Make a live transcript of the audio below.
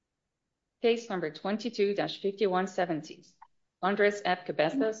Case number 22-5170, Andres F.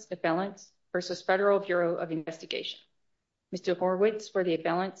 Cabezas, appellant, versus Federal Bureau of Investigation. Mr. Horwitz for the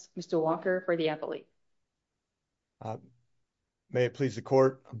appellant, Mr. Walker for the appellate. May it please the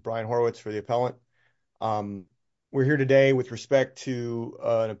court, I'm Brian Horwitz for the appellant. We're here today with respect to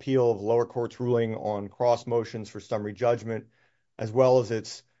an appeal of the lower court's ruling on cross motions for summary judgment, as well as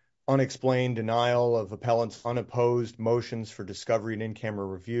its unexplained denial of appellant's unopposed motions for discovery and in-camera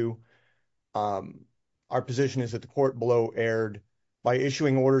review. Our position is that the court below erred by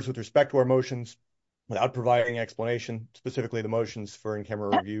issuing orders with respect to our motions without providing explanation, specifically the motions for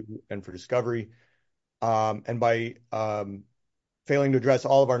in-camera review and for discovery, and by failing to address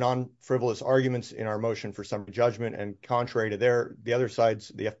all of our non-frivolous arguments in our motion for summary judgment, and contrary to the other side's,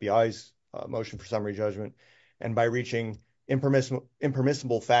 the FBI's motion for summary judgment, and by reaching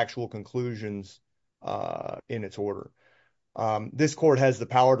impermissible factual conclusions in its order. This court has the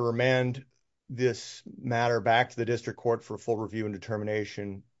power to remand this matter back to the district court for full review and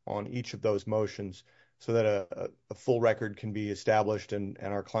determination on each of those motions so that a full record can be established and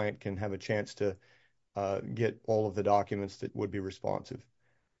our client can have a chance to get all of the documents that would be responsive.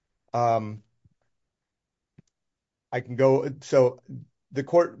 I can go, so the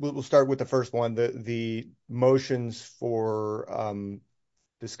court will start with the first one, the motions for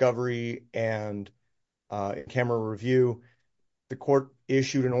discovery and camera review. The court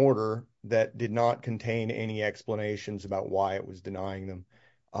issued an order that did not contain any explanations about why it was denying them.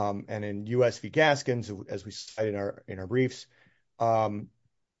 And in U.S. v. Gaskins, as we cited in our briefs,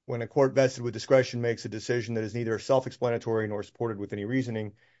 when a court vested with discretion makes a decision that is neither self-explanatory nor supported with any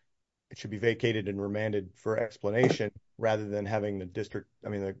reasoning, it should be vacated and remanded for explanation rather than having the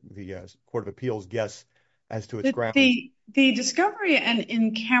Court of Appeals guess as to its grounds. The discovery and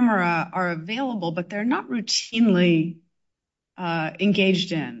in-camera are available, but they're not routinely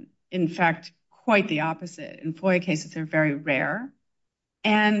engaged in. In fact, quite the opposite. In FOIA cases, they're very rare.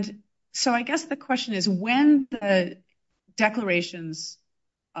 And so I guess the question is, when the declarations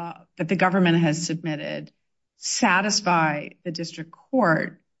that the government has submitted satisfy the district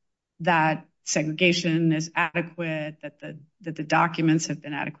court that segregation is adequate, that the documents have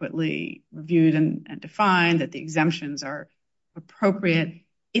been adequately reviewed and defined, that the exemptions are appropriate,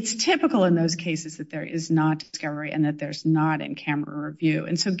 it's typical in those cases that there is not discovery and that there's not in-camera review.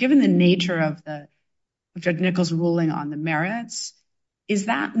 And so given the nature of Judge Nichols' ruling on the merits, is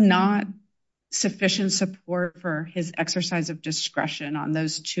that not sufficient support for his exercise of discretion on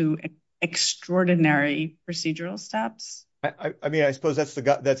those two extraordinary procedural steps? I mean, I suppose that's the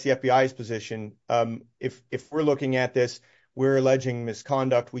FBI's position. If we're looking at this, we're alleging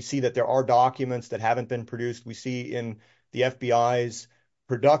misconduct. We see that there are documents that haven't been produced. We see in the FBI's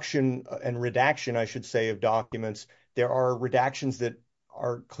production and redaction, I should say, of documents, there are redactions that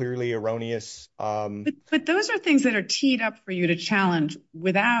are clearly erroneous. But those are things that are teed up for you to challenge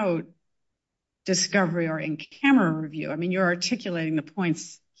without discovery or in-camera review. I mean, you're articulating the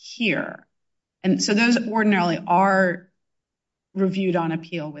points here. And so those ordinarily are reviewed on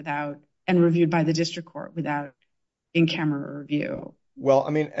appeal and reviewed by the district court without in-camera review. Well,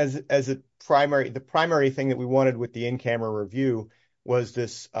 I mean, the primary thing that we wanted with the in-camera review was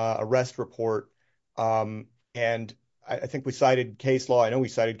this arrest report. And I think we cited case law. I know we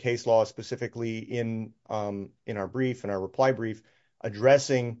cited case law specifically in our brief, in our reply brief,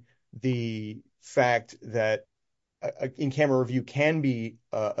 addressing the fact that in-camera review can be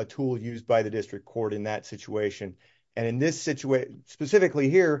a tool used by the district court in that situation. And in this situation, specifically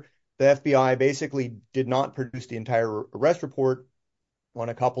here, the FBI basically did not produce the entire arrest report on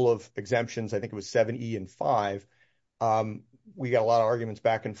a couple of exemptions. I think it was 7E and 5. We got a lot of arguments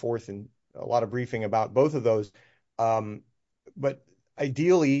back and forth and a lot of briefing about both of those. But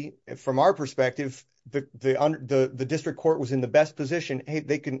ideally, from our perspective, the district court was in the best position. Hey,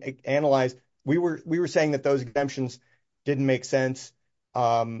 they can analyze. We were saying that those exemptions didn't make sense,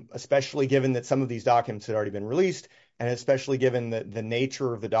 especially given that some of these documents had already been released, and especially given the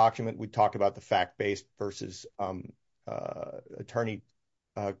nature of the document. We talk about the fact-based versus attorney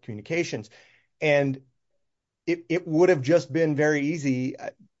communications. And it would have just been very easy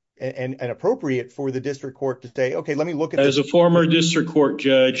and appropriate for the district court to say, okay, let me look at this. As a former district court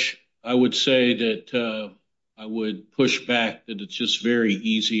judge, I would say that I would push back that it's just very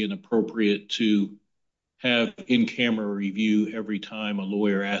easy and appropriate to have in-camera review every time a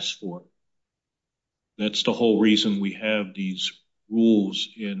lawyer asks for it. That's the whole reason we have these rules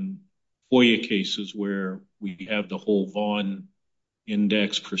in FOIA cases where we have the whole Vaughn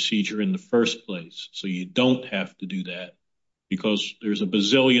index procedure in the first place. So you don't have to do that because there's a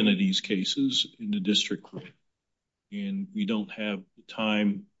bazillion of these cases in the district court. And we don't have the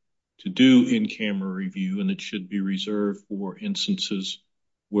time to do in-camera review, and it should be reserved for instances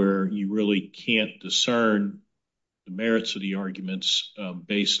where you really can't discern the merits of the arguments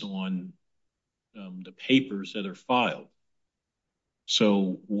based on the papers that are filed.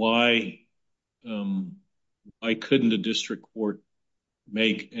 So why couldn't the district court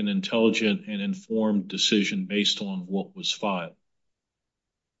make an intelligent and informed decision based on what was filed?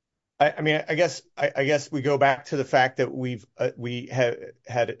 I guess we go back to the fact that we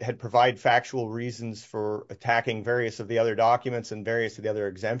had provide factual reasons for attacking various of the other documents and various of the other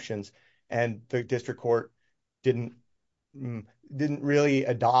exemptions, and the district court didn't really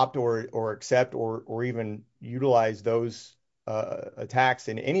adopt or accept or even utilize those attacks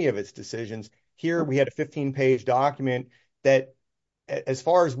in any of its decisions. Here we had a 15-page document that, as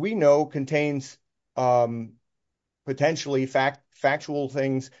far as we know, contains potentially factual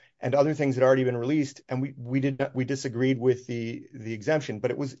things and other things that had already been released, and we disagreed with the exemption, but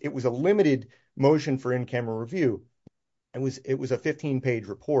it was a limited motion for in-camera review. It was a 15-page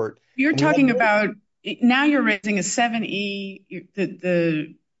report. You're talking about now you're raising a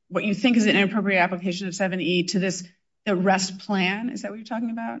 7E, what you think is an inappropriate application of 7E to the REST plan. Is that what you're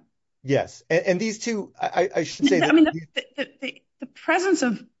talking about? Yes, and these two, I should say that. I mean, the presence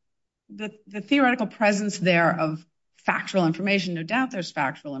of the theoretical presence there of factual information, no doubt there's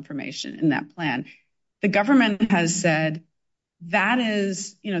factual information in that plan. The government has said that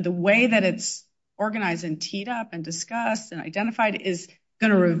is, the way that it's organized and teed up and discussed and identified is going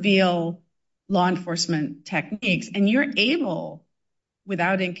to reveal law enforcement techniques. And you're able,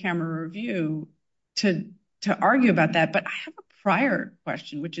 without in-camera review, to argue about that. But I have a prior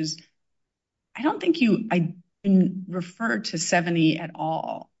question, which is, I don't think I referred to 7E at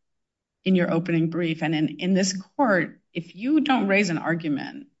all in your opening brief. And in this court, if you don't raise an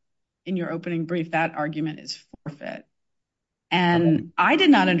argument in your opening brief, that argument is forfeit. And I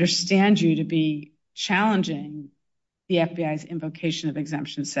did not understand you to be challenging the FBI's invocation of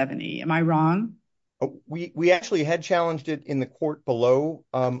Exemption 7E. Am I wrong? We actually had challenged it in the court below.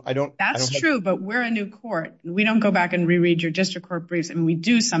 That's true, but we're a new court. We don't go back and reread your district court briefs. I mean, we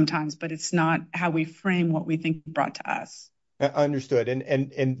do sometimes, but it's not how we frame what we think brought to us. Understood.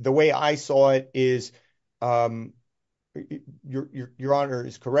 And the way I saw it is, your Honor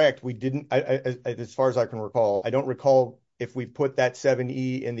is correct. We didn't, as far as I can recall, I don't recall if we put that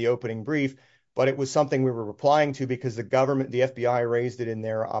 7E in the opening brief, but it was something we were replying to because the government, the FBI, raised it in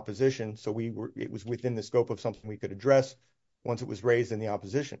their opposition. So it was within the scope of something we could address once it was raised in the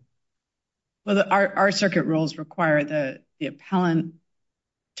opposition. Well, our circuit rules require the appellant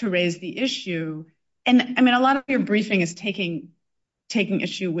to raise the issue. And I mean, a lot of your briefing is taking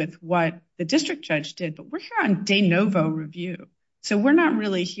issue with what the district judge did, but we're here on de novo review. So we're not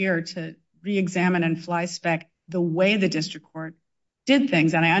really here to re-examine and fly spec the way the district court did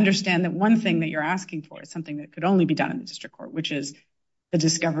things. And I understand that one thing that you're asking for is something that could only be done in the district court, which is the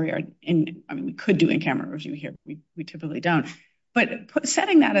discovery. We could do in-camera review here. We typically don't. But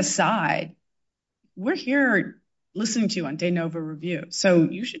setting that aside, we're here listening to you on de novo review. So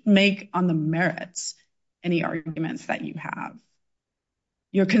you should make on the merits any arguments that you have.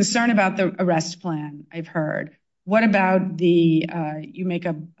 Your concern about the arrest plan, I've heard. What about you make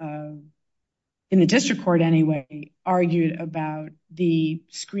in the district court anyway, argued about the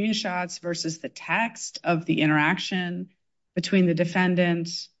screenshots versus the text of the interaction between the defendant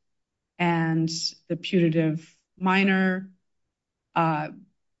and the putative minor. That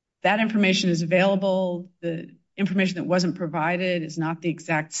information is available. The information that wasn't provided is not the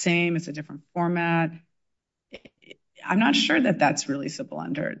exact same. It's a different format. I'm not sure that that's releasable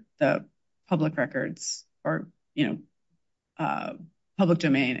under the public records or, public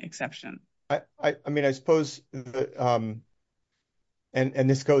domain exception. I mean, I suppose, and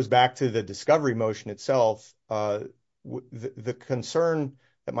this goes back to the discovery motion itself. The concern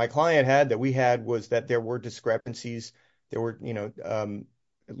that my client had, that we had, was that there were discrepancies. There were, it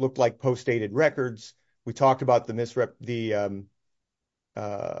looked like post-dated records. We talked about the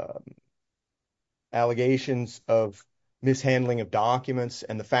allegations of mishandling of documents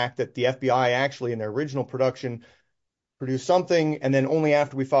and the fact that the FBI actually in their original production produced something, and then only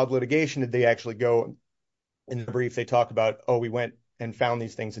after we filed litigation did they actually go in the brief. They talk about, we went and found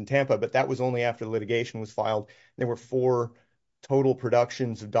these things in Tampa, but that was only after the litigation was filed. There were 4 total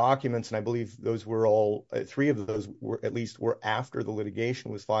productions of documents, and I believe those were all 3 of those were after the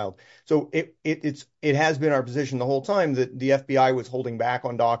litigation was filed. So it has been our position the whole time that the FBI was holding back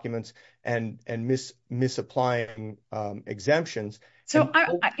on documents and misapplying exemptions. So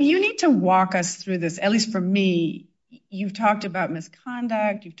you need to walk us through this. At least for me, you've talked about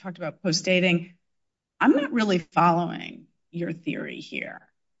misconduct. You've talked about post-dating. I'm not really following your theory here.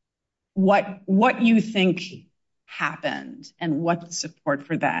 what you think happened and what the support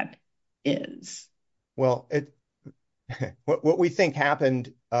for that is. Well, what we think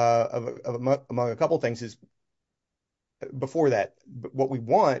happened among a couple of things is before that, what we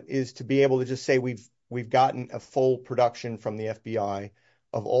want is to be able to just say we've gotten a full production from the FBI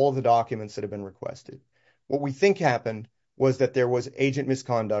of all of the documents that have been requested. What we think happened was that there was agent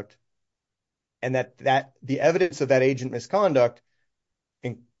misconduct, and that the evidence of that agent misconduct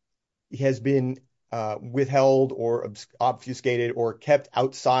has been withheld or obfuscated or kept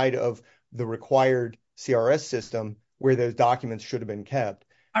outside of the required CRS system where those documents should have been kept.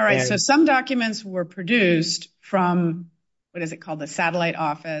 All right. So some documents were produced from, what is it called? The satellite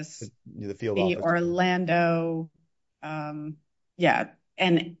office, the field the office. Orlando. Yeah.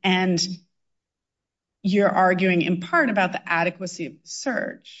 And you're arguing in part about the adequacy of the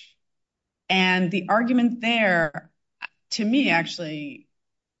search. And the argument there, to me, actually,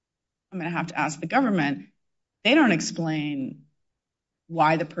 I'm going to have to ask the government. They don't explain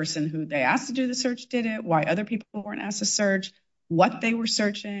why the person who they asked to do the search did it, why other people weren't asked to search, what they were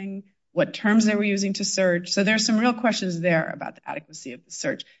searching, what terms they were using to search. So there's some real questions there about the adequacy of the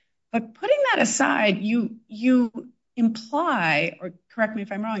search. But putting that aside, you imply, or correct me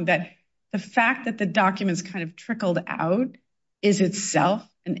if I'm wrong, that the fact that the documents kind of trickled out is itself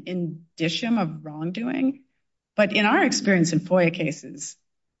an indicium of wrongdoing. But in our experience in FOIA cases,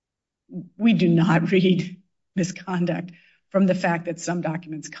 we do not read misconduct from the fact that some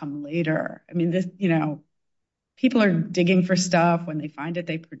documents come later. I mean, people are digging for stuff. When they find it,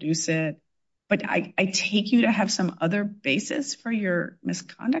 they produce it. But I take you to have some other basis for your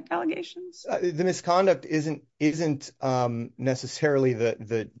misconduct allegations? The misconduct isn't necessarily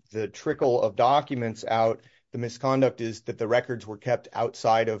the trickle of documents out. The misconduct is that the records were kept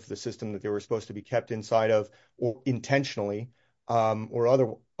outside of the system that they were supposed to be kept inside of, or intentionally, or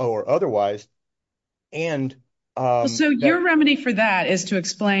otherwise. And so your remedy for that is to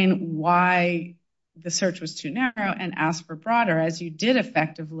explain why the search was too narrow and ask for broader, as you did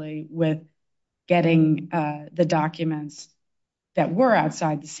effectively with getting the documents that were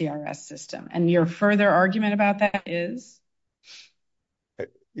outside the CRS system. And your further argument about that is?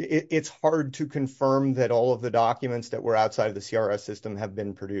 It's hard to confirm that all of the documents that were outside of the CRS system have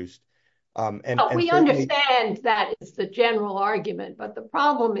been produced. We understand that is the general argument, but the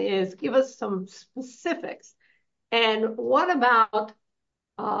problem is, give us some specifics. And what about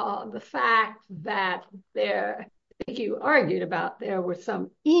the fact that I think you argued about, there were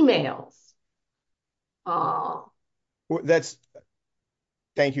some emails?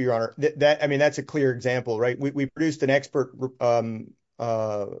 Thank you, Your Honor. That's a clear example, right? We produced an expert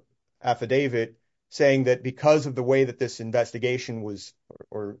affidavit saying that because of the way that this investigation was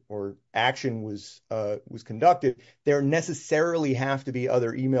or action was conducted, there necessarily have to be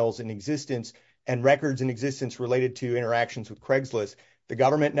other emails in existence and records in existence related to interactions with Craigslist. The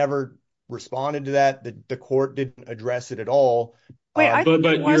government never responded to that. The court didn't address it at all. Wait, I think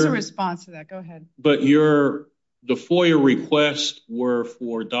there was a response to that. Go ahead. But the FOIA requests were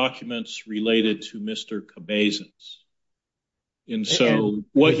for documents related to Mr. Cabezas. And so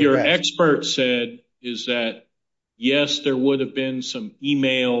what your expert said is that, yes, there would have been some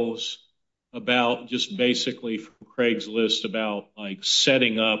emails about just basically from Craigslist about like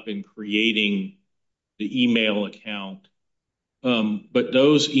setting up and creating the email account. But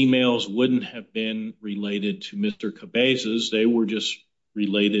those emails wouldn't have been related to Mr. Cabezas. They were just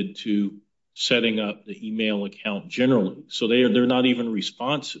related to setting up the email account generally. So they're not even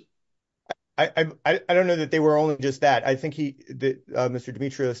responsive. I don't know that they were only just that. I think Mr.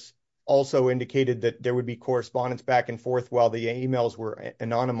 Demetrius also indicated that there would be correspondence back and forth while the emails were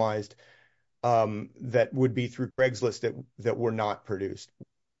anonymized that would be through Craigslist that were not produced.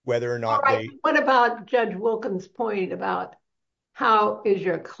 Whether or not What about Judge Wilkins' point about how is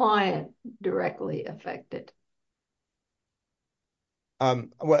your client directly affected?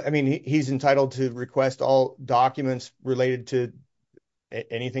 He's entitled to request all documents related to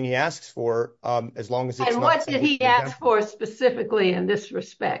anything he asks for, as long as it's not. And what did he ask for specifically in this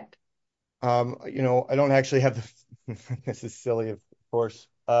respect? I don't actually have this is silly, of course.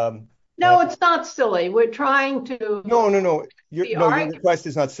 No, it's not silly. We're trying to. No. Your request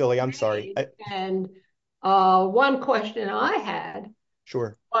is not silly. I'm sorry. And one question I had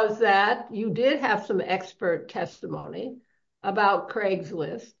was that you did have some expert testimony about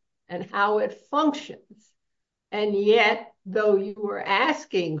Craigslist and how it functions. And yet, though you were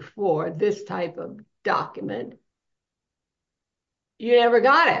asking for this type of document, you never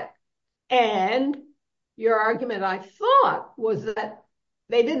got it. And your argument, I thought, was that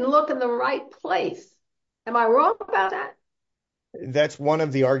they didn't look in the right place. Am I wrong about that? That's one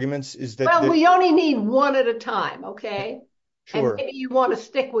of the arguments is that... Well, we only need one at a time, okay? Sure. And maybe you want to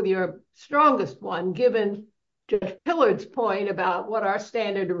stick with your strongest one, given Judge Pillard's point about what our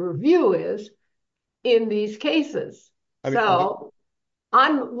standard of review is in these cases. So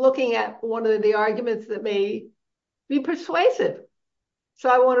I'm looking at one of the arguments that may be persuasive. So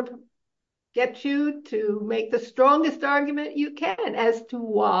I want to get you to make the strongest argument you can as to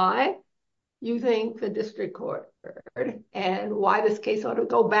why you think the district court heard and why this case ought to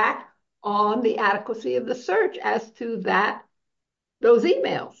go back on the adequacy of the search as to those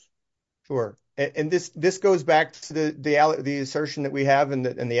emails. Sure. And this goes back to the assertion that we have and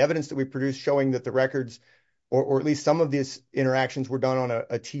the evidence that we produced showing that the records, or at least some of these interactions, were done on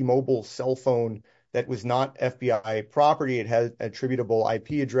a T-Mobile cell phone that was not FBI property. It had an attributable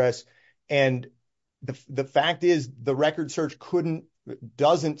IP address. And the fact is the record search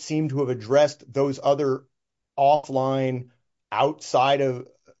doesn't seem to have addressed those other offline, outside of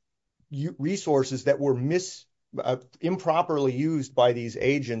resources that were improperly used by these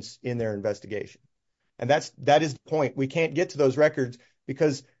agents in their investigation. And that is the point. We can't get to those records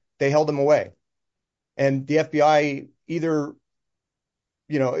because they held them away. And the FBI either,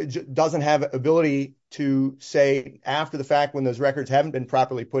 doesn't have ability to say after the fact when those records haven't been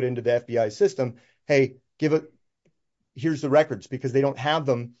properly put into the FBI system, hey, here's the records, because they don't have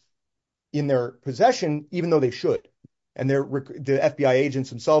them in their possession, even though they should. And the FBI agents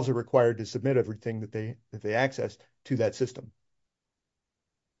themselves are required to submit everything that they access to that system.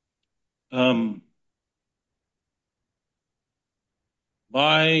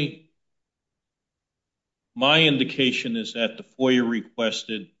 My indication is that the FOIA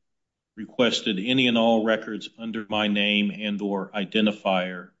requested any and all records under my name and or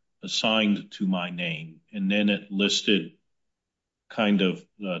identifier assigned to my name. And then it listed kind of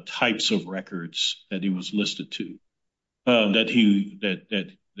the types of records that he was listed to, that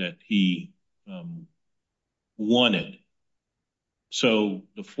he wanted. So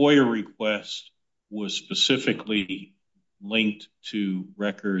the FOIA request was specifically linked to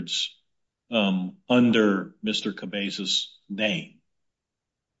records under Mr. Cabezas' name.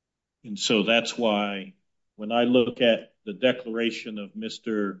 And so that's why when I look at the declaration of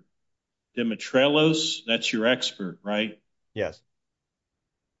Mr. Dimitrelos, that's your expert, right? Yes.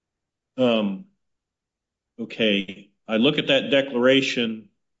 Okay. I look at that declaration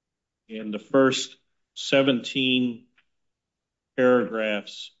and the first 17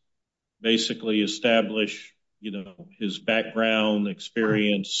 paragraphs basically establish, his background,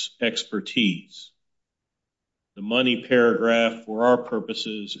 experience, expertise. The money paragraph for our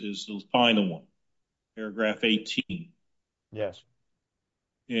purposes is the final one, paragraph 18. Yes.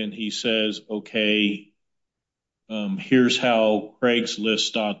 And he says, okay, here's how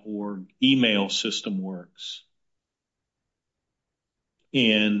Craigslist.org email system works.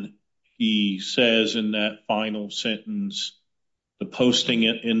 And he says in that final sentence, the posting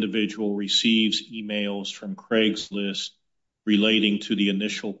individual receives emails from Craigslist relating to the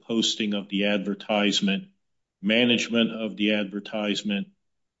initial posting of the advertisement, management of the advertisement,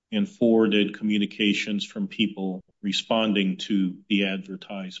 and forwarded communications from people responding to the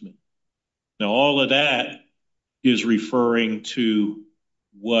advertisement. Now, all of that is referring to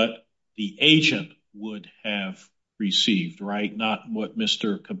what the agent would have received, right? Not what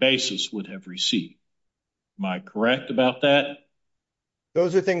Mr. Cabezas would have received. Am I correct about that?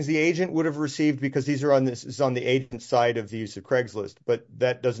 Those are things the agent would have received because these are on the agent side of the use of Craigslist, but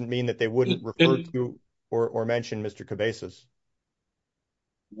that doesn't mean that they wouldn't refer to or mention Mr. Cabezas.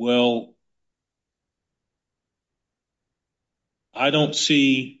 Well, I don't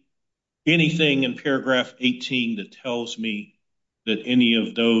see anything in paragraph 18 that tells me that any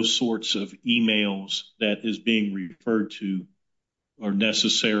of those sorts of emails that is being referred to are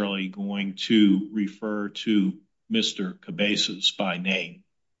necessarily going to refer to Mr. Cabezas by name.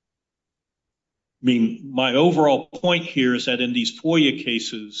 I mean, my overall point here is that in these FOIA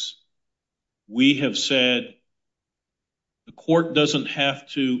cases, we have said the court doesn't have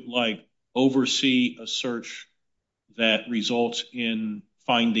to oversee a search that results in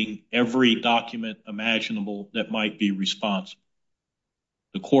finding every document imaginable that might be responsible.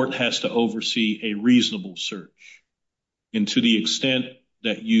 The court has to oversee a reasonable search. And to the extent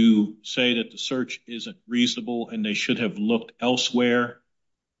that you say that the search isn't reasonable and they should have looked elsewhere,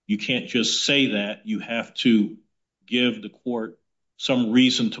 you can't just say that. You have to give the court some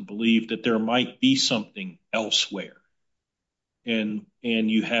reason to believe that there might be something elsewhere. And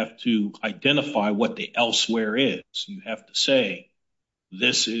you have to identify what the elsewhere is. You have to say,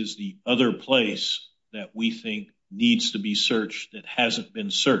 this is the other place that we think needs to be searched that hasn't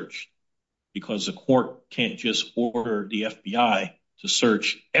been searched. because the court can't just order the FBI to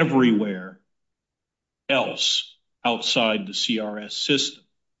search everywhere else outside the CRS system.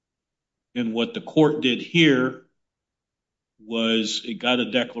 And what the court did here was it got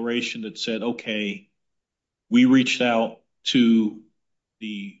a declaration that said, okay, we reached out to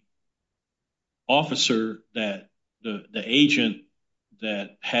the officer that the agent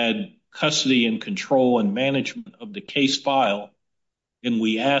that had custody and control and management of the case file. And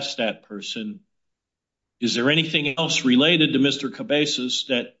we asked that person, is there anything else related to Mr. Cabezas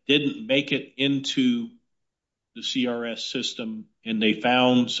that didn't make it into the CRS system? And they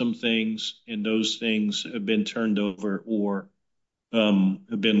found some things, and those things have been turned over or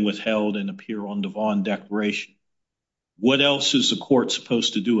have been withheld and appear on the Vaughn Declaration. What else is the court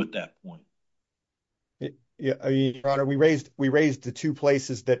supposed to do at that point? Yeah, I mean, Your Honor, we raised the two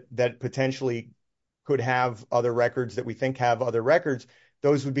places that potentially could have other records that we think have other records.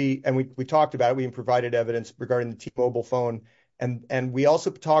 Those would be, and we talked about it. We provided evidence regarding the T-Mobile phone, and we also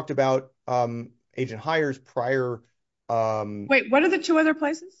talked about Agent Heyer's prior. Wait, what are the two other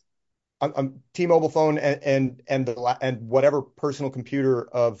places? T-Mobile phone and whatever personal computer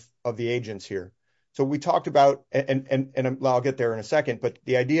of the agents here. So we talked about, and I'll get there in a second, but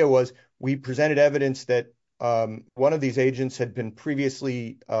the idea was we presented evidence that one of these agents had been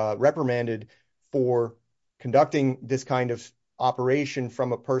previously reprimanded for conducting this kind of operation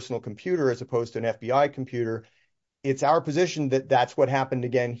from a personal computer as opposed to an FBI computer. It's our position that that's what happened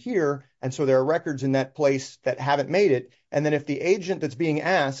again here. And so there are records in that place that haven't made it. And then if the agent that's being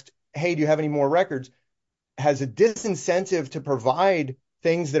asked, hey, do you have any more records, has a disincentive to provide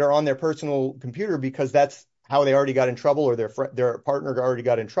things that are on their personal computer because that's how they already got in trouble or their partner already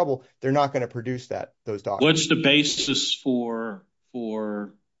got in trouble, they're not going to produce those documents. What's the basis for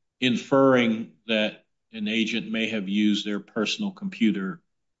inferring that an agent may have used their personal computer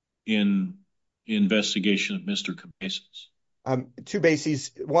in the investigation of Mr. Cabezas? Two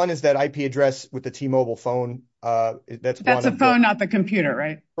bases. One is that IP address with the T-Mobile phone. That's a phone, not the computer,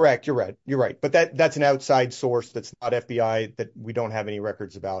 right? Correct. You're right. But that's an outside source that's not FBI that we don't have any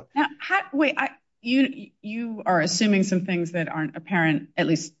records about. Now, you are assuming some things that aren't apparent, at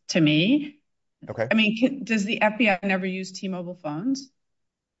least to me. Okay. I mean, does the FBI never use T-Mobile phones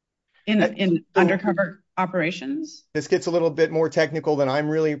in undercover operations? This gets a little bit more technical than I'm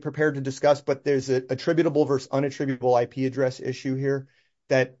really prepared to discuss, but there's an attributable versus unattributable IP address issue here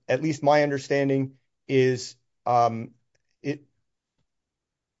that at least my understanding is if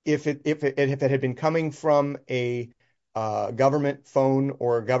it had been coming from a government phone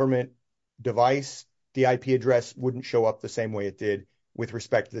or a government device, the IP address wouldn't show up the same way it did with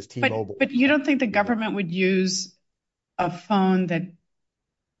respect to this T-Mobile. But you don't think the government would use a phone that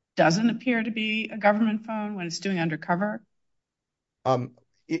doesn't appear to be a government phone when it's doing undercover?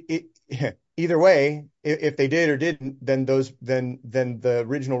 Either way, if they did or didn't, then the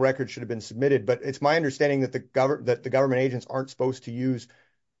original record should have been submitted. But it's my understanding that the government agents aren't supposed to use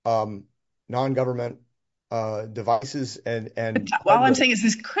non-government devices and all I'm saying is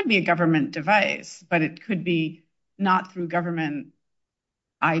this could be a government device, but it could be not through government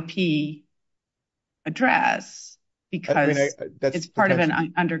IP address because it's part of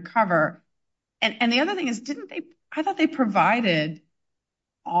an undercover. And the other thing is, I thought they provided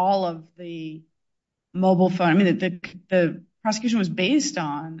all of the mobile phone. I mean, the prosecution was based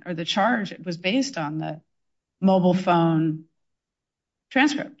on, or the charge was based on the mobile phone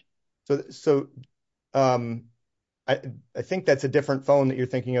transcript. So I think that's a different phone that you're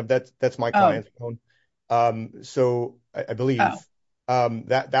thinking of. That's my client's phone. So I believe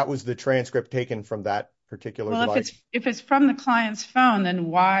that was the transcript taken from that particular device. If it's from the client's phone, then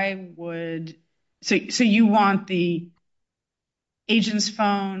why would so you want the agent's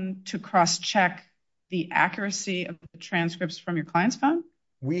phone to cross-check the accuracy of the transcripts from your client's phone?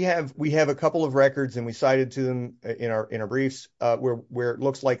 We have a couple of records, and we cited to them in our briefs where it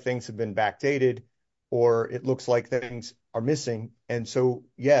looks like things have been backdated, or it looks like things are missing. And so,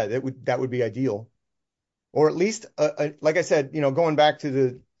 yeah, that would be ideal, or at least, like I said, going back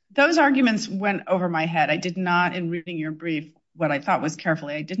to those arguments went over my head. I did not, in reading your brief, what I thought was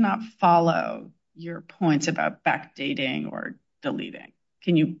carefully, I did not follow your points about backdating or deleting.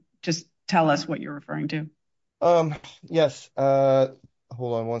 Can you just tell us what you're referring to? Yes. Hold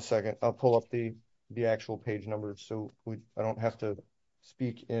on one second. I'll pull up the actual page numbers so I don't have to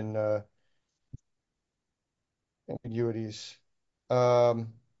speak in ambiguities.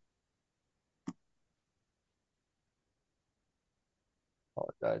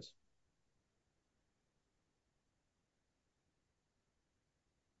 Apologize.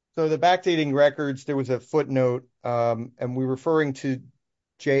 So the backdating records, there was a footnote, and we're referring to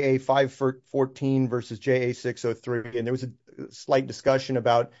JA 514 versus JA 603. And there was a slight discussion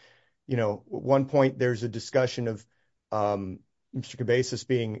about, at one point there's a discussion of Mr. Cabezas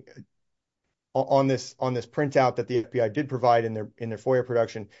being on this printout that the FBI did provide in their FOIA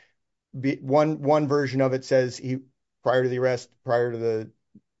production. One version of it says prior to the arrest, prior to the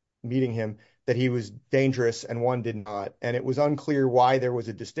meeting him, that he was dangerous, and one did not. And it was unclear why there was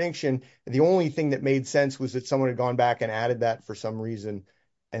a distinction. And the only thing that made sense was that someone had gone back and added that for some reason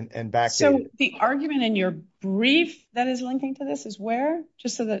and backdated. So the argument in your brief that is linking to this is where?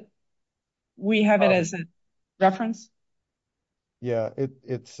 Just so that we have it as a reference? Yeah,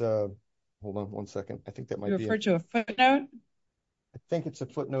 it's hold on one second. I think that might be. You referred to a footnote? I think it's a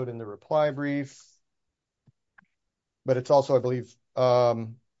footnote in the reply brief. But it's also, I believe,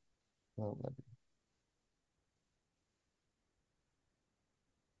 no.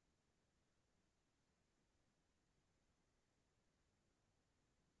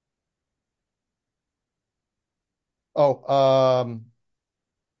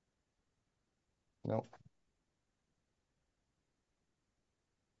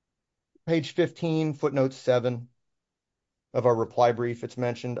 Page 15, footnote 7 of our reply brief, it's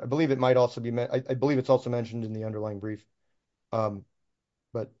mentioned. I believe it might also be, I believe it's also mentioned in the underlying brief.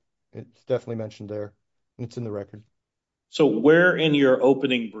 But it's definitely mentioned there, and it's in the record. So where in your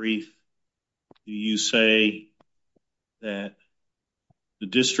opening brief do you say that the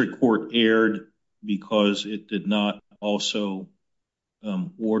district court erred because it did not also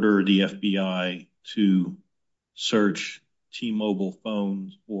order the FBI to search T-Mobile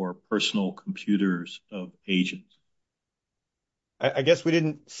phones or personal computers of agents? I guess we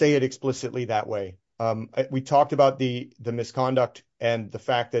didn't say it explicitly that way. We talked about the misconduct and the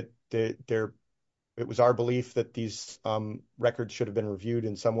fact that it was our belief that these records should have been reviewed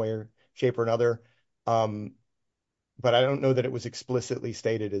in some way or shape or another. But I don't know that it was explicitly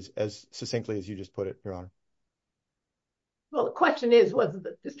stated as succinctly as you just put it, Your Honor. Well, the question is, was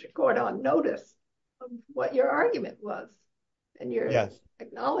the district court on notice of what your argument was? And you're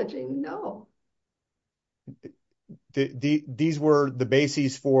acknowledging no. These were the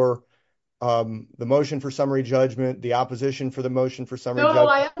bases for the motion for summary judgment, the opposition for the motion for summary judgment. No,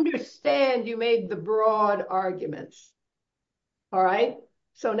 I understand you made the broad arguments. All right.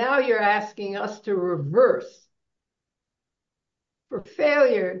 So now you're asking us to reverse for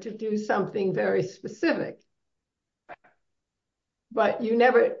failure to do something very specific. But you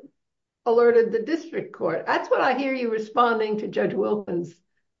never alerted the district court. That's what I hear you responding to Judge Wilkins'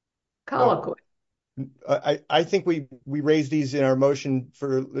 colloquy. I think we raised these in our motion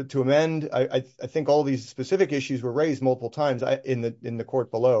to amend. I think all these specific issues were raised multiple times in the court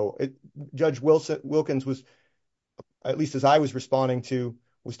below. Judge Wilkins was, at least as I was responding to,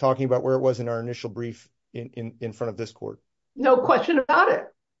 was talking about where it was in our initial brief in front of this court. No question about it.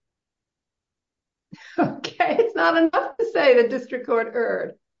 Okay, it's not enough to say the district court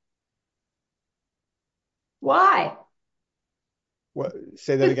erred. Why?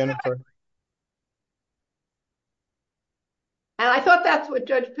 Say that again. I'm sorry. And I thought that's what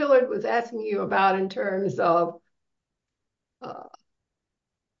Judge Pillard was asking you about in terms of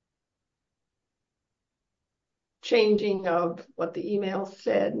changing of what the email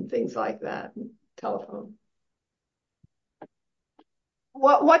said and things like that, and telephone.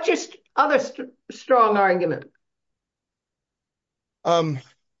 What's your other strong argument? I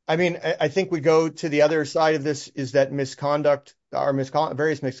mean, I think we go to the other side of this is that misconduct,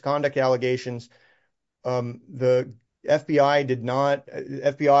 various misconduct allegations. The FBI did not,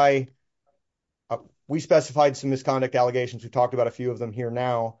 we specified some misconduct allegations. We talked about a few of them here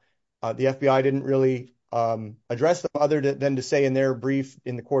now. The FBI didn't really address them other than to say in their brief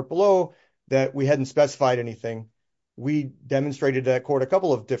in the court below that we hadn't specified anything. We demonstrated to that court a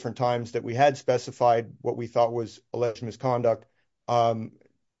couple of different times that we had specified what we thought was alleged misconduct, at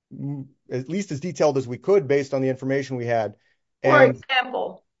least as detailed as we could based on the information we had. For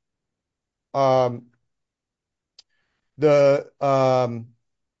example? The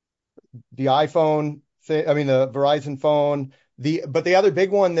iPhone thing, I mean, the Verizon phone, but the other big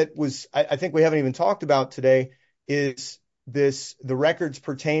one that was, I think we haven't even talked about today is the records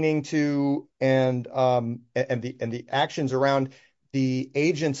pertaining to and the actions around the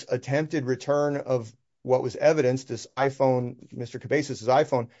agent's attempted return of what was evidenced, this iPhone, Mr. Cabezas'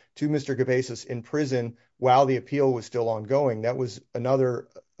 iPhone, to Mr. Cabezas in prison while the appeal was still ongoing. That was another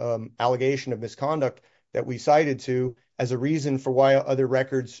allegation of misconduct that we cited to as a reason for why other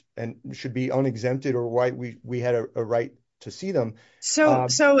records should be unexempted or why we had a right to see them. So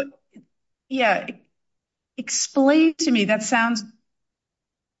yeah, explain to me, that sounds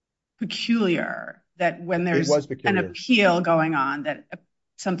peculiar that when there's an appeal going on, that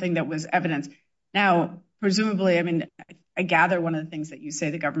something that was evidence. Now, presumably, I mean, I gather one of the things that you say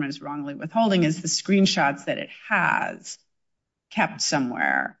the government is wrongly withholding is the screenshots that it has kept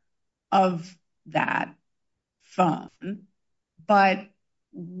somewhere of that phone. But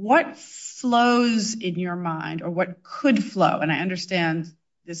what flows in your mind, or what could flow? And I understand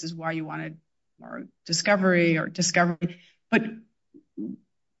this is why you wanted more discovery, but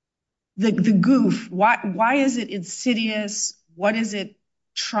the goof, why is it insidious? What is it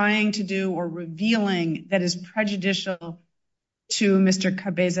trying to do or revealing that is prejudicial to Mr.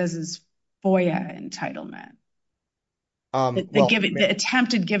 Cabezas' FOIA entitlement? The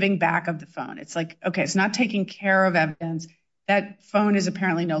attempted giving back of the phone. It's like, okay, it's not taking care of evidence. That phone is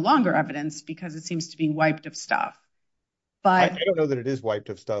apparently no longer evidence because it seems to be wiped of stuff. But I don't know that it is wiped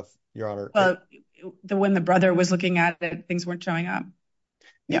of stuff, Your Honor. Well, when the brother was looking at it, things weren't showing up.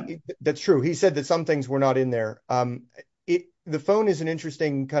 Yeah, that's true. He said that some things were not in there. The phone is an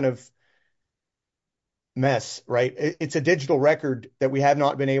interesting kind of mess, right? It's a digital record that we have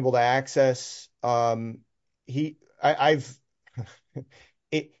not been able to access. They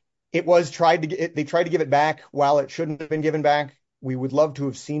tried to give it back while it shouldn't have been given back. We would love to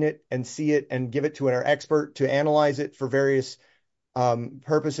have seen it and see it and give it to our expert to analyze it for various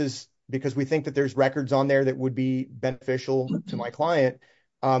purposes, because we think that there's records on there that would be beneficial to my client.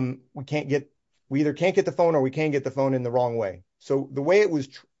 We either can't get the phone or we can't get the phone in the wrong way. So the way it was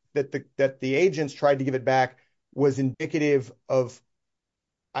that the agents tried to give it back was indicative of,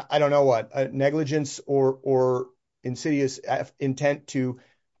 I don't know what, negligence or insidious intent to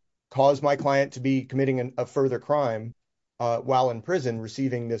cause my client to be committing a further crime while in prison,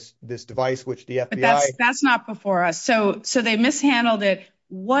 receiving this device, which the FBI. But that's not before us. So they mishandled it.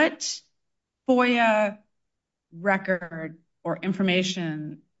 What FOIA record or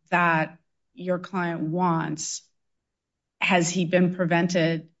information that your client wants has he been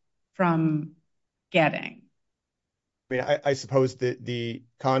prevented from getting? I mean, I suppose that the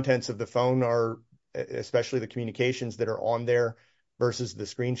contents of the phone are, especially the communications that are on there versus the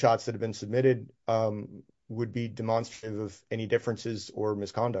screenshots that have been submitted, would be demonstrative of any differences or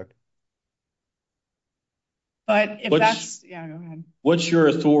misconduct. But if that's, yeah, go ahead. What's your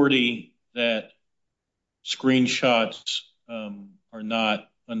authority that screenshots are not,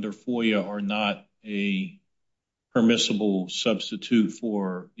 under FOIA, are not a permissible substitute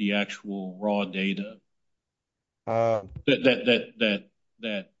for the actual raw data? That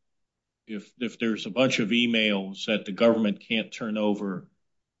if there's a bunch of emails that the government can't turn over,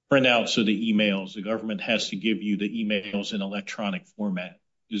 printouts of the emails, the government has to give you the emails in electronic format.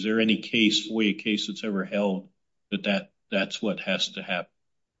 Is there any FOIA case that's ever held that's what has to happen?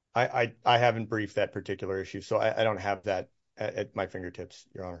 I haven't briefed that particular issue, so I don't have that at my fingertips,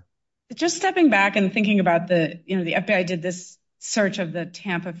 Your Honor. Just stepping back and thinking about the FBI did this search of the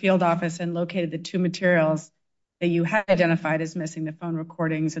Tampa field office and located the two materials that you had identified as missing, the phone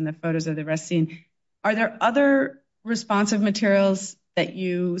recordings and the photos of the arrest scene. Are there other responsive materials that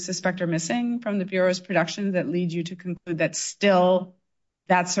you suspect are missing from the Bureau's production that lead you to conclude that still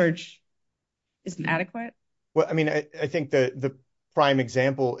that search isn't adequate? Well, I mean, I think the prime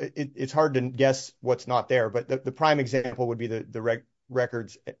example, it's hard to guess what's not there, but the prime example would be the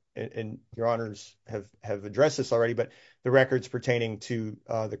records, and Your Honors have addressed this already, but the records pertaining to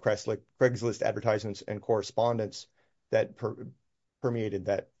the Craigslist advertisements and correspondence that permeated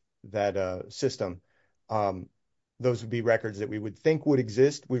that system. Those would be records that we would think would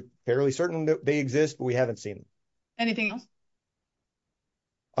exist. We're fairly certain that they exist, but we haven't seen them. Anything else?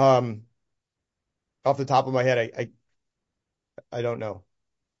 Off the top of my head, I don't know.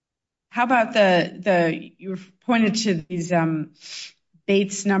 How about you pointed to these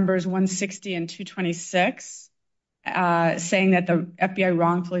Bates numbers 160 and 226, saying that the FBI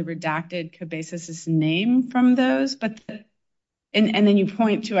wrongfully redacted Cabezas' name from those, and then you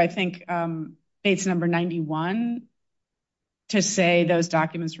point to, I think, Bates number 91 to say those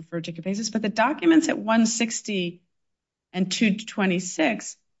documents refer to Cabezas, but the documents at 160 and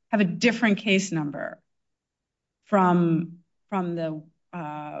 226 have a different case number from the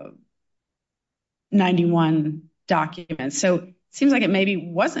 91 documents. So it seems like it maybe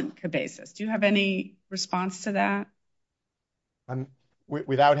wasn't Cabezas. Do you have any response to that?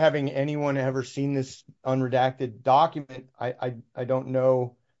 Without having anyone ever seen this unredacted document, I don't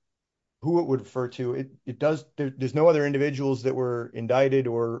know who it would refer to. There's no other individuals that were indicted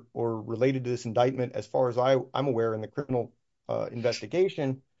or related to this indictment, as far as I'm aware, in the criminal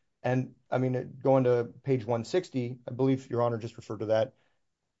investigation. And I mean, going to page 160, I believe Your Honor just referred to that.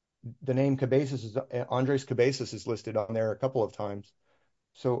 The name Cabezas Andres Cabezas is listed on there a couple of times.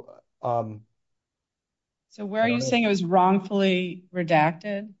 So So where are you saying it was wrongfully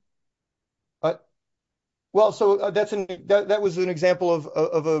redacted? Well, so that was an example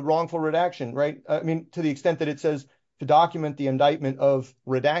of a wrongful redaction, right? I mean, to the extent that it says to document the indictment of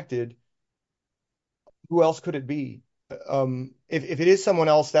redacted, who else could it be? If it is someone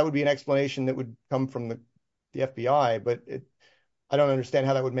else, that would be an explanation that would come from the FBI, but I don't understand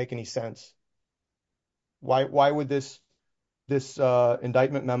how that would make any sense. Why would this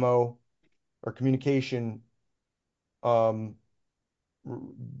indictment memo or communication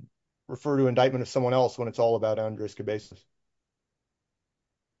refer to indictment of someone else when it's all about Andres Cabezas?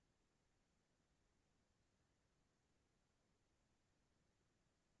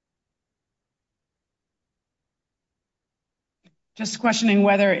 Just questioning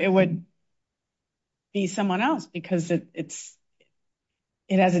whether it would be someone else because it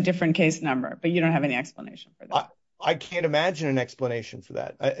has a different case number, but you don't have any explanation for that. I can't imagine an explanation for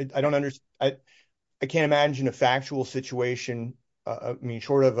that. I don't understand. I can't imagine a factual situation. I mean,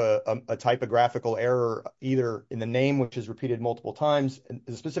 short of a typographical error, either in the name, which is repeated multiple times, and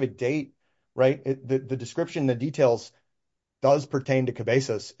the specific date, right? The description, the details does pertain to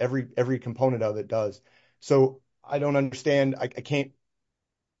Cabezas. Every component of it does. So I don't understand. I can't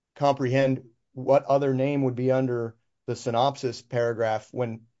comprehend what other name would be under the synopsis paragraph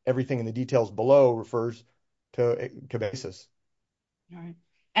when everything in the details below refers to Cabezas. All right.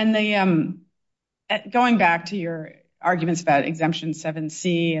 And going back to your arguments about exemption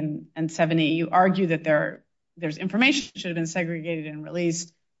 7C and 7E, you argue that there's information that should have been segregated and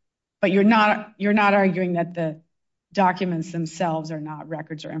released, but you're not arguing that the documents themselves are not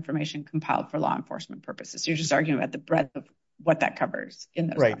records or information compiled for law enforcement purposes. You're just arguing about the breadth of what that covers in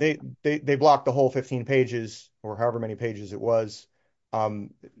those documents. They blocked the whole 15 pages or however many pages it was.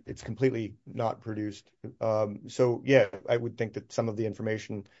 It's completely not produced. So yeah, I would think that some of the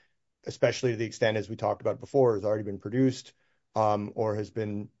information, especially to the extent as we talked about before, has already been produced or has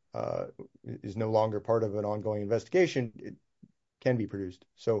been is no longer part of an ongoing investigation. It can be produced.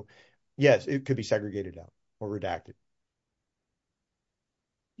 So yes, it could be segregated out or redacted.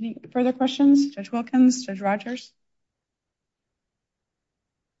 Any further questions? Judge Wilkins, Judge Rogers?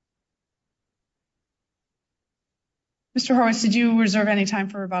 Mr. Horowitz, did you reserve any time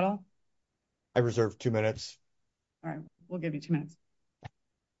for rebuttal? I reserved 2 minutes. All right, we'll give you 2 minutes.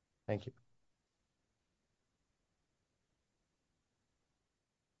 Thank you.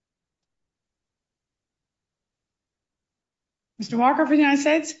 Mr. Walker for the United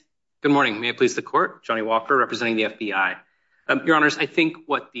States. Good morning. May it please the court. Johnny Walker, representing the FBI. Your Honors, I think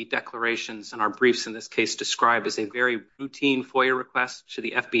what the declarations and our briefs in this case describe is a very routine FOIA request to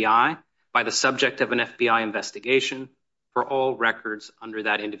the FBI by the subject of an FBI investigation for all records under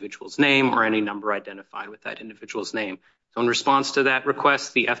that individual's name or any number identified with that individual's name. So in response to that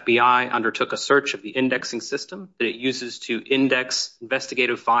request, the FBI undertook a search of the indexing system that it uses to index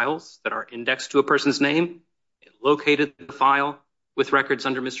investigative files that are indexed to a person's name. It located the file with records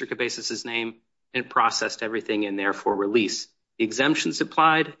under Mr. Cabezas' name and processed everything in there for release. The exemptions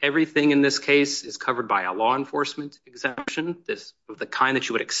applied, everything in this case is covered by a law enforcement exemption, this of the kind that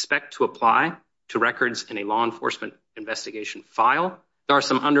you would expect to apply to records in a law enforcement investigation file. There are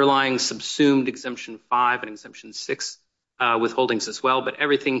some underlying subsumed exemption 5 and exemption 6 withholdings as well, but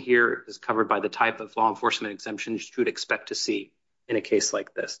everything here is covered by the type of law enforcement exemptions you would expect to see in a case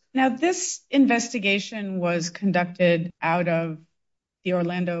like this. Now, this investigation was conducted out of the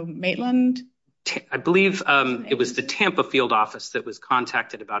Orlando Maitland? I believe it was the Tampa field office that was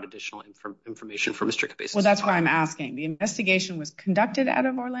contacted about additional information for Mr. Cabezas. Well, that's why I'm asking. The investigation was conducted out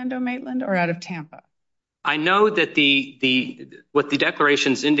of Orlando Maitland or out of Tampa? I know that what the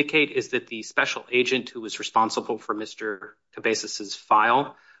declarations indicate is that the special agent who was responsible for Mr. Cabezas'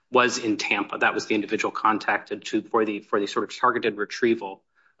 file was in Tampa. That was the individual contacted for the sort of targeted retrieval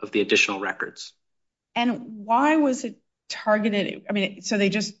of the additional records. And why was it targeted? I mean, so they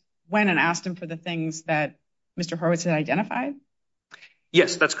just went and asked him for the things that Mr. Horowitz had identified?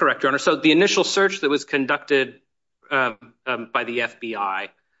 Yes, that's correct, Your Honor. So the initial search that was conducted by the FBI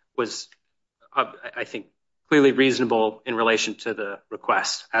was, I think, clearly reasonable in relation to the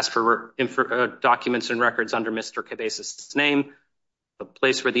request. As for documents and records under Mr. Cabezas' name, the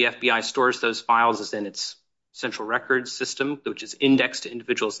place where the FBI stores those files is in its central records system, which is indexed to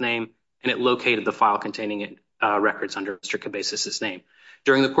individual's name, and it located the file containing records under Mr. Cabezas' name.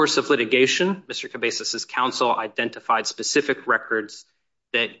 During the course of litigation, Mr. Cabezas' counsel identified specific records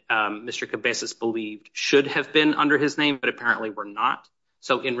that Mr. Cabezas believed should have been under his name, but apparently were not.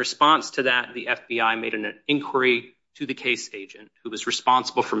 So in response to that, the FBI made an inquiry to the case agent who was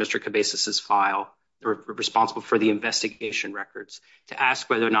responsible for Mr. Cabezas' file, or responsible for the investigation records, to ask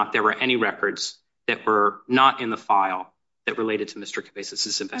whether or not there were any records that were not in the file that related to Mr.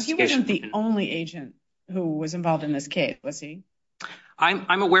 Cabezas' investigation. He wasn't the only agent who was involved in this case, was he?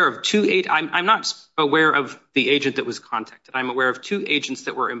 I'm aware of two. I'm not aware of the agent that was contacted. I'm aware of two agents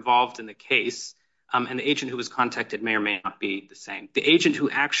that were involved in the case, and the agent who was contacted may or may not be the same. The agent who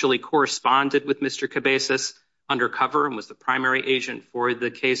actually corresponded with Mr. Cabezas undercover and was the primary agent for the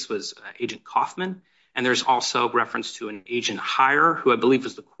case was Agent Kaufman, and there's also reference to an agent Hire, who I believe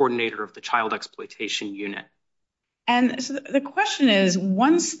was the coordinator of the child exploitation unit. And so the question is,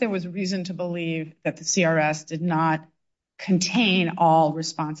 once there was reason to believe that the CRS did not contain all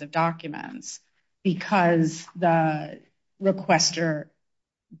responsive documents because the requester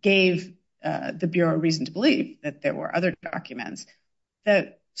gave the Bureau reason to believe that there were other documents,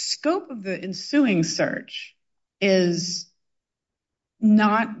 the scope of the ensuing search is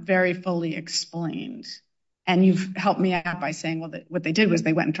not very fully explained. And you've helped me out by saying, well, what they did was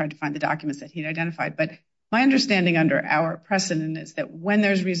they went and tried to find the documents that he'd identified. But my understanding under our precedent is that when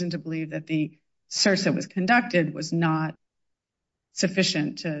there's reason to believe that the search that was conducted was not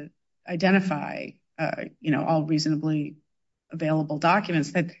sufficient to identify, all reasonably available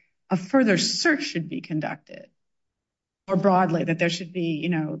documents, that a further search should be conducted. More broadly, that there should be,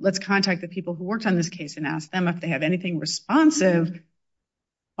 let's contact the people who worked on this case and ask them if they have anything responsive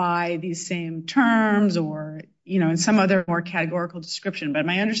by these same terms or, in some other more categorical description. But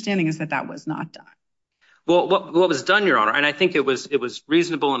my understanding is that that was not done. Well, what was done, Your Honor, and I think it was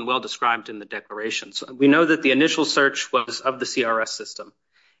reasonable and well described in the declarations. We know that the initial search was of the CRS system,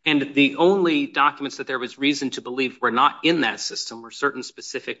 and the only documents that there was reason to believe were not in that system were certain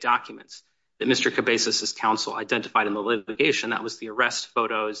specific documents that Mr. Cabezas' counsel identified in the litigation. That was the arrest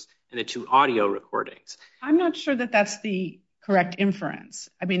photos and the two audio recordings. I'm not sure that that's the correct inference.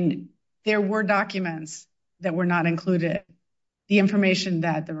 I mean, there were documents that were not included. The information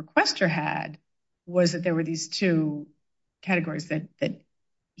that the requester had was that there were these two categories that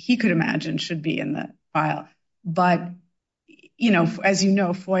he could imagine should be in the file. But, as you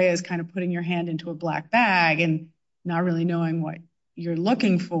know, FOIA is kind of putting your hand into a black bag and not really knowing what you're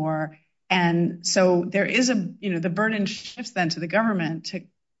looking for. And so there is the burden shifts then to the government to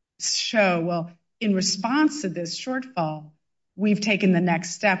show, well, in response to this shortfall, we've taken the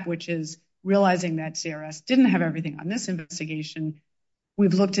next step, which is realizing that CRS didn't have everything on this investigation.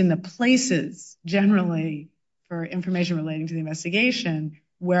 We've looked in the places generally for information relating to the investigation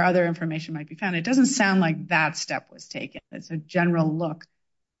where other information might be found. It doesn't sound like that step was taken. It's a general look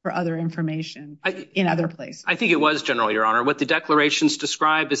for other information in other places. I think it was general, Your Honor. What the declarations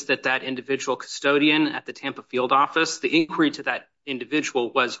describe is that individual custodian at the Tampa field office, the inquiry to that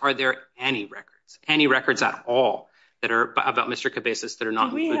individual was, are there any records at all that are about Mr. Cabezas that are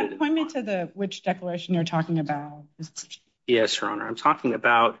not included? Point me to which declaration you're talking about. Yes, Your Honor. I'm talking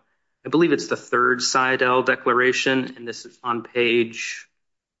about, I believe it's the third Seidel declaration, and this is on page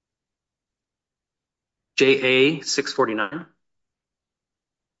JA 649.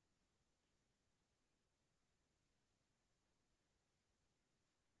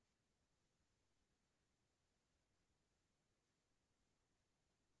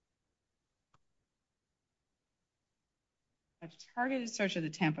 A targeted search of the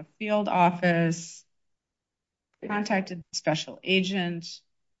Tampa field office, contacted special agent,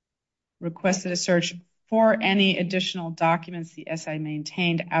 requested a search for any additional documents the SI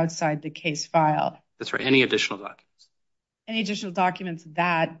maintained outside the case file. That's right. Any additional documents. Any additional documents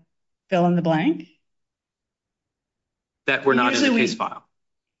that fill in the blank? That were not in the case file.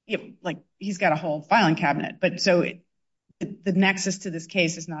 Yeah, like he's got a whole filing cabinet, but so the nexus to this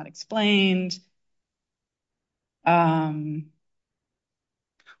case is not explained.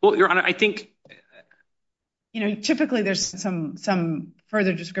 Well, Your Honor, I think, typically there's some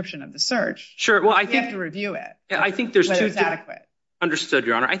further description of the search. Sure. Well, I think you have to review it. Yeah, I think there's whether it's adequate. Understood,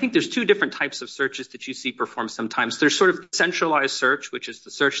 Your Honor. I think there's two different types of searches that you see performed sometimes. There's sort of centralized search, which is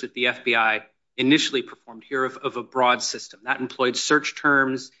the search that the FBI initially performed here of a broad system. That employed search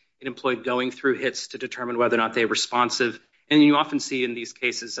terms. It employed going through hits to determine whether or not they're responsive. And you often see in these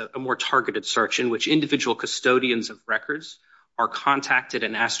cases a more targeted search in which individual custodians of records are contacted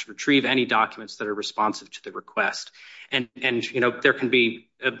and asked to retrieve any documents that are responsive to the request. And there can be,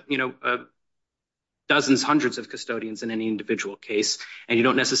 dozens, hundreds of custodians in any individual case, and you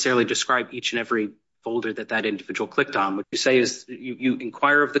don't necessarily describe each and every folder that individual clicked on. What you say is you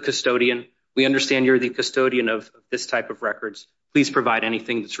inquire of the custodian. We understand you're the custodian of this type of records. Please provide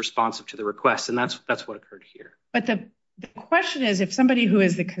anything that's responsive to the request. And that's what occurred here. But the question is, if somebody who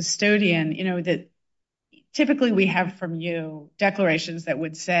is the custodian, that typically we have from you declarations that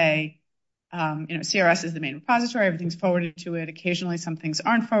would say, CRS is the main repository, everything's forwarded to it. Occasionally some things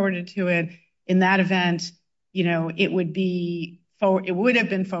aren't forwarded to it. in that event, it would have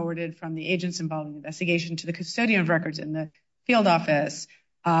been forwarded from the agents involved in the investigation to the custodian of records in the field office.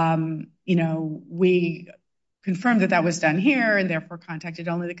 We confirmed that was done here and therefore contacted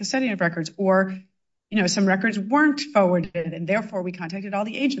only the custodian of records, or some records weren't forwarded, and therefore we contacted all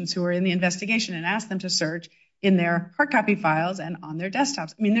the agents who were in the investigation and asked them to search in their hard copy files and on their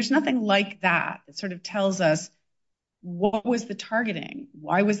desktops. I mean, there's nothing like that. It sort of tells us, what was the targeting?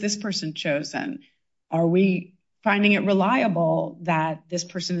 Why was this person chosen? Are we finding it reliable that this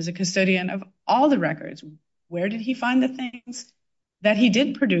person is a custodian of all the records? Where did he find the things that he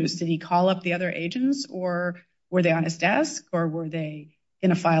did produce? Did he call up the other agents, or were they on his desk, or were they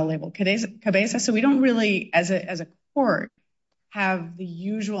in a file labeled Cabezas? So we don't really, as a court, have the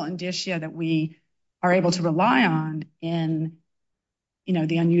usual indicia that we are able to rely on in,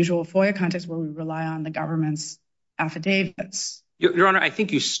 the unusual FOIA context where we rely on the government's affidavits. Your Honor, I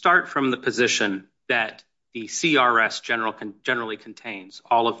think you start from the position that the CRS generally contains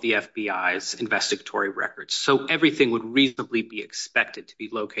all of the FBI's investigatory records. So everything would reasonably be expected to be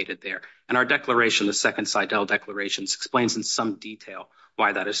located there. And our declaration, the second Seidel declarations, explains in some detail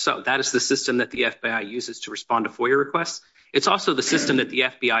why that is so. That is the system that the FBI uses to respond to FOIA requests. It's also the system that the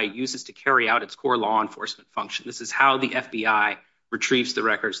FBI uses to carry out its core law enforcement function. This is how the FBI retrieves the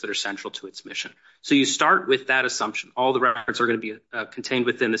records that are central to its mission. So you start with that assumption. All the records are going to be contained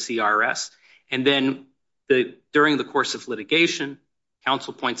within the CRS. And then during the course of litigation,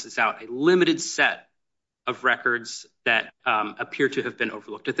 counsel points this out, a limited set of records that appear to have been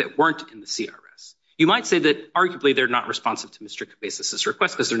overlooked that weren't in the CRS. You might say that arguably they're not responsive to Mr. Cabezas'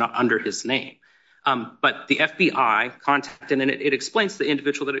 request because they're not under his name. But the FBI contacted, and it explains the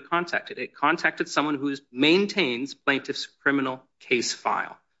individual that it contacted. It contacted someone who maintains plaintiff's criminal case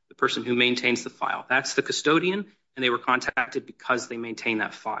file, the person who maintains the file. That's the custodian, and they were contacted because they maintain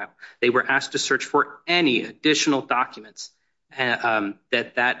that file. They were asked to search for any additional documents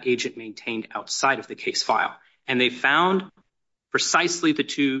that agent maintained outside of the case file. And they found precisely the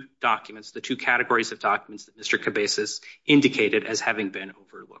two documents, the two categories of documents that Mr. Cabezas indicated as having been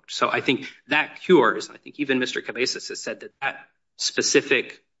overlooked. So I think that cures, and I think even Mr. Cabezas has said that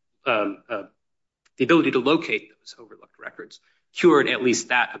specific, the ability to locate those overlooked records cured at least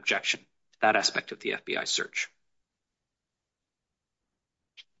that objection, that aspect of the FBI search.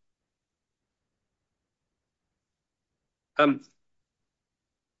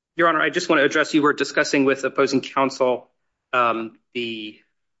 Your Honor, I just want to address, you were discussing with opposing counsel his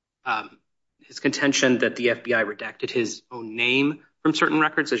contention that the FBI redacted his own name from certain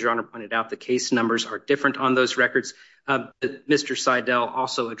records. As Your Honor pointed out, the case numbers are different on those records. Mr. Seidel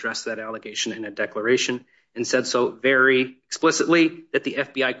also addressed that allegation in a declaration and said so very explicitly that the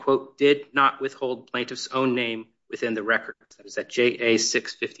FBI, quote, did not withhold plaintiff's own name within the records. That is at JA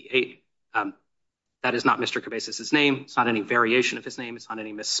 658. That is not Mr. Cabezas' name. It's not any variation of his name. It's not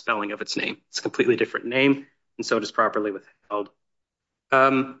any misspelling of its name. It's a completely different name, and so it is properly withheld.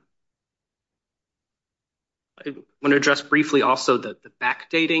 I want to address briefly also the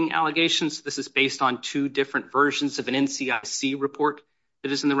backdating allegations. This is based on two different versions of an NCIC report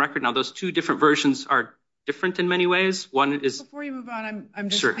that is in the record. Now, those two different versions are different in many ways. One is... Before you move on, I'm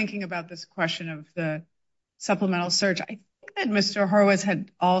just thinking about this question of the supplemental search. I think that Mr. Horowitz had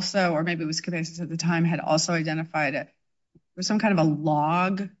also, or maybe it was Cabezas at the time, had also identified some kind of a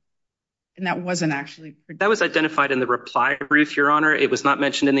log, and that wasn't actually... That was identified in the reply brief, Your Honor. It was not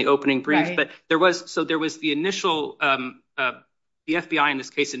mentioned in the opening brief, right. But there was the initial... the FBI in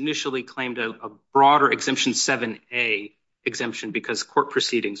this case initially claimed a broader Exemption 7A exemption because court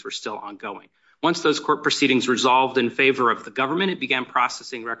proceedings were still ongoing. Once those court proceedings resolved in favor of the government, it began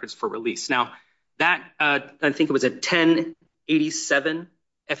processing records for release. Now, that, I think it was at 1087,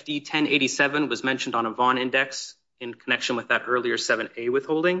 FD 1087 was mentioned on a Vaughn index in connection with that earlier 7A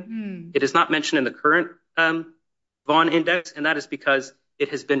withholding. It is not mentioned in the current Vaughn index, and that is because it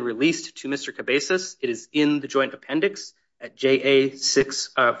has been released to Mr. Cabezas. It is in the joint appendix at JA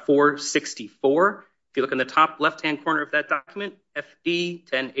 464. If you look in the top left-hand corner of that document,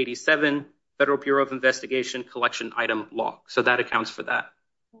 FD 1087, Federal Bureau of Investigation collection item log. So that accounts for that.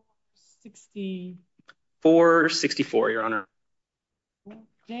 464, Your Honor.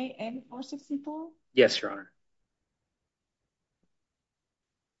 JA 464? Yes, Your Honor.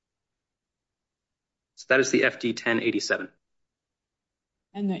 So that is the FD 1087.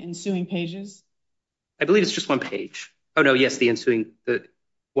 And the ensuing pages? I believe it's just one page. Oh, no, yes, the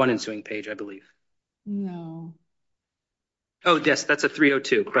one ensuing page, I believe. No. Oh, yes, that's a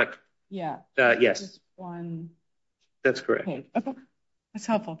 302, correct? Yeah. Yes. Just one. That's correct. Page. Okay. That's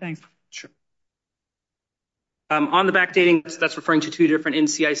helpful. Thanks. Sure. On the backdating, that's referring to two different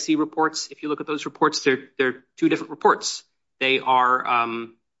NCIC reports. If you look at those reports, they're two different reports. They are,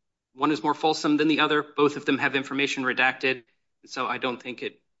 one is more fulsome than the other. Both of them have information redacted. So I don't think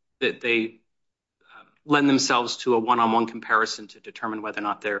that they lend themselves to a one-on-one comparison to determine whether or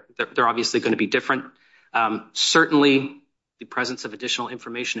not they're obviously going to be different. Certainly, the presence of additional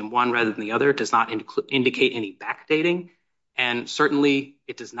information in one rather than the other does not indicate any backdating. And certainly,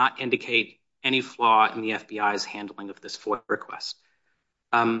 it does not indicate any flaw in the FBI's handling of this FOIA request.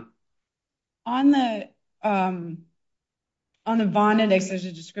 On the Vaughn Index, there's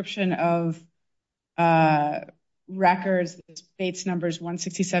a description of records, Bates numbers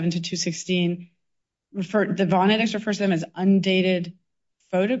 167 to 216. The Vaughn Index refers to them as undated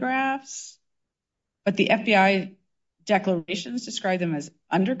photographs, but the FBI declarations describe them as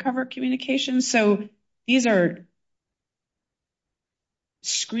undercover communications. So these are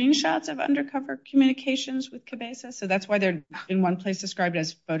screenshots of undercover communications with Cabezas. So that's why they're in one place described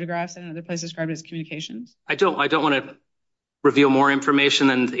as photographs and another place described as communications. I don't want to reveal more information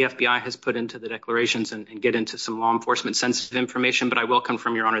than the FBI has put into the declarations and get into some law enforcement sensitive information, but I will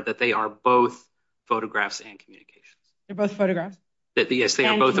confirm, Your Honor, that they are both photographs and communications. They're both photographs? Yes, they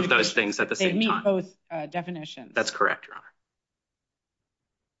are both of those things at the same time. They meet both definitions. That's correct, Your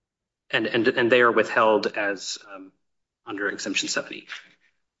Honor. And they are withheld as under Exemption 70.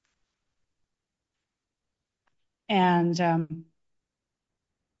 And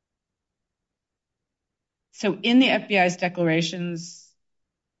so in the FBI's declarations,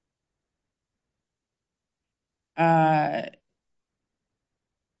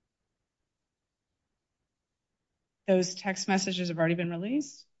 those text messages have already been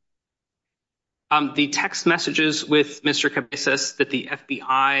released? The text messages with Mr. Cabezas that the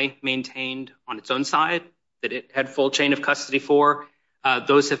FBI maintained on its own side, that it had full chain of custody for,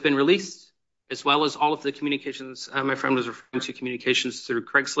 those have been released, as well as all of the communications. My friend was referring to communications through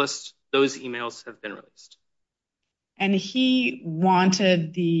Craigslist. Those emails have been released. And he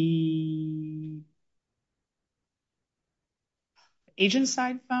wanted the agent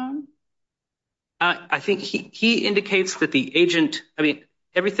side phone? I think he indicates that the agent,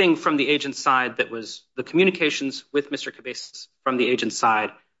 everything from the agent side that was the communications with Mr. Cabezas from the agent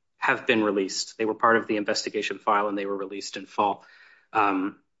side have been released. They were part of the investigation file and they were released in full,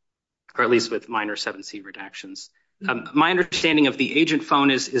 or at least with minor 7C redactions. My understanding of the agent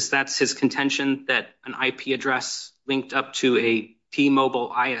phone is that's his contention that an IP address linked up to a T-Mobile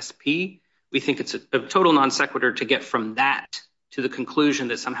ISP. We think it's a total non sequitur to get from that to the conclusion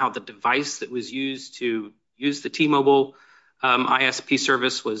that somehow the device that was used to use the T-Mobile ISP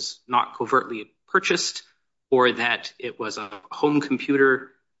service was not covertly purchased, or that it was a home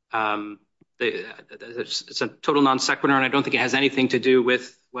computer. It's a total non sequitur, and I don't think it has anything to do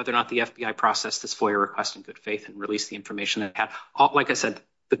with whether or not the FBI processed this FOIA request in good faith and released the information that it had. Like I said,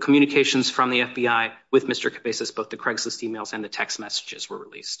 the communications from the FBI with Mr. Cabezas, both the Craigslist emails and the text messages were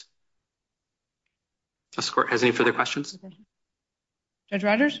released. Does the court has any further questions? Judge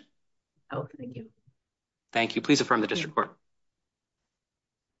Rogers? Oh, thank you. Thank you. Please affirm the district court.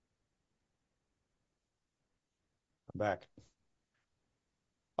 I'm back.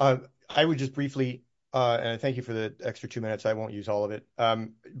 I would just briefly, and thank you for the extra 2 minutes. I won't use all of it.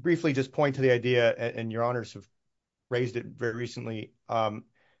 Briefly just point to the idea, and your honors have raised it very recently.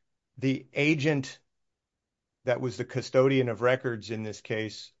 The agent that was the custodian of records in this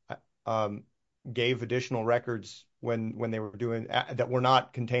case gave additional records when they were doing that were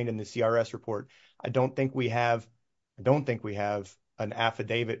not contained in the CRS report. I don't think we have an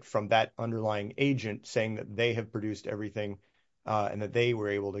affidavit from that underlying agent saying that they have produced everything and that they were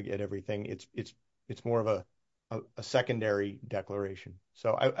able to get everything. It's more of a secondary declaration.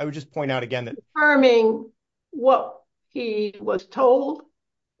 So I would just point out again that confirming what he was told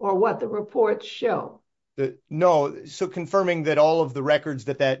or what the reports show. No, so confirming that all of the records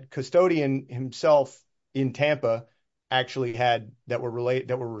that custodian himself in Tampa actually had that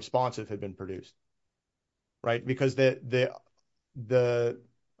were responsive had been produced, right? Because the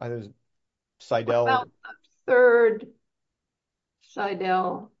Seidel. What about the third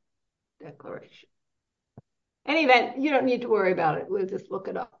Seidel declaration? Any event, you don't need to worry about it. We'll just look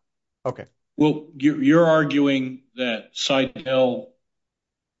it up. Okay. Well, you're arguing that Seidel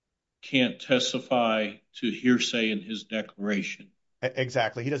can't testify to hearsay in his declaration.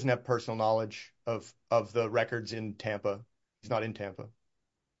 Exactly. He doesn't have personal knowledge of the records in Tampa. He's not in Tampa.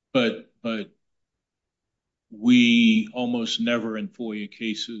 But we almost never in FOIA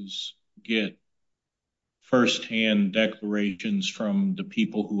cases get firsthand declarations from the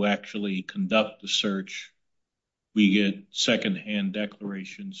people who actually conduct the search. We get secondhand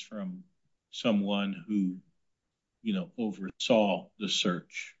declarations from someone who oversaw the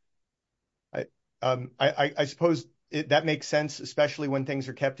search. I suppose that makes sense, especially when things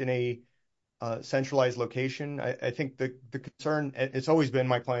are kept in a centralized location. I think the concern, it's always been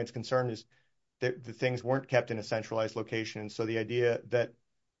my client's concern, is that the things weren't kept in a centralized location. And so the idea that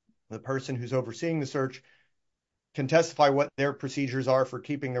the person who's overseeing the search can testify what their procedures are for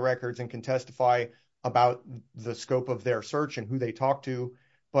keeping the records and can testify about the scope of their search and who they talk to.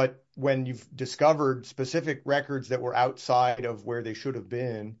 But when you've discovered specific records that were outside of where they should have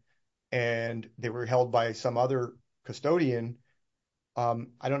been and they were held by some other custodian,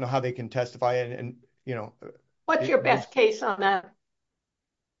 I don't know how they can testify. And what's your best case on that?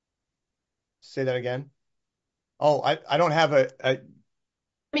 Say that again. Oh, I don't have I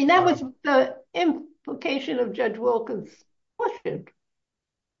mean, that was the implication of Judge Wilkins' question.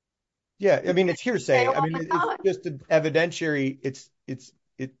 Yeah, I mean, it's hearsay. I mean, it's just an evidentiary.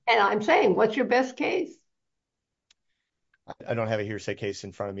 And I'm saying, what's your best case? I don't have a hearsay case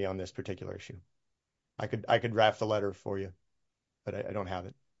in front of me on this particular issue. I could draft the letter for you, but I don't have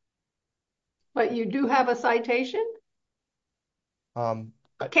it. But you do have a citation? A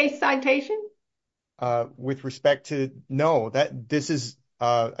case citation? With respect to, no,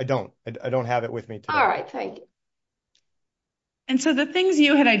 I don't have it with me today. All right, thank you. And so the things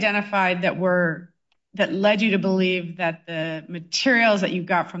you had identified that led you to believe that the materials that you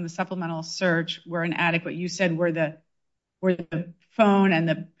got from the supplemental search were inadequate, you said were the phone and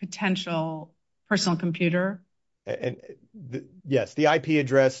the potential personal computer? And yes, the IP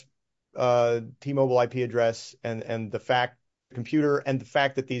address, T-Mobile IP address, and the computer, and the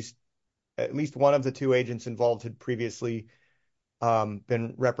fact that at least one of the two agents involved had previously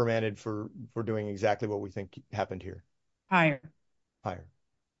been reprimanded for doing exactly what we think happened here. Higher.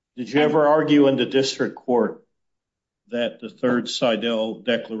 Did you ever argue in the district court that the third Seidel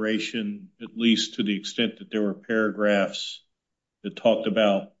declaration, at least to the extent that there were paragraphs that talked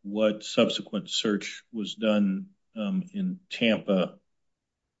about what subsequent search was done in Tampa,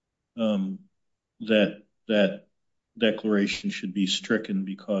 that declaration should be stricken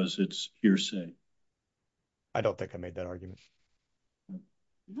because it's hearsay? I don't think I made that argument.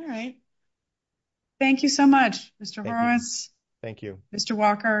 All right. Thank you so much, Mr. Horowitz. Thank you. Mr.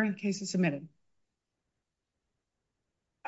 Walker, the case is submitted.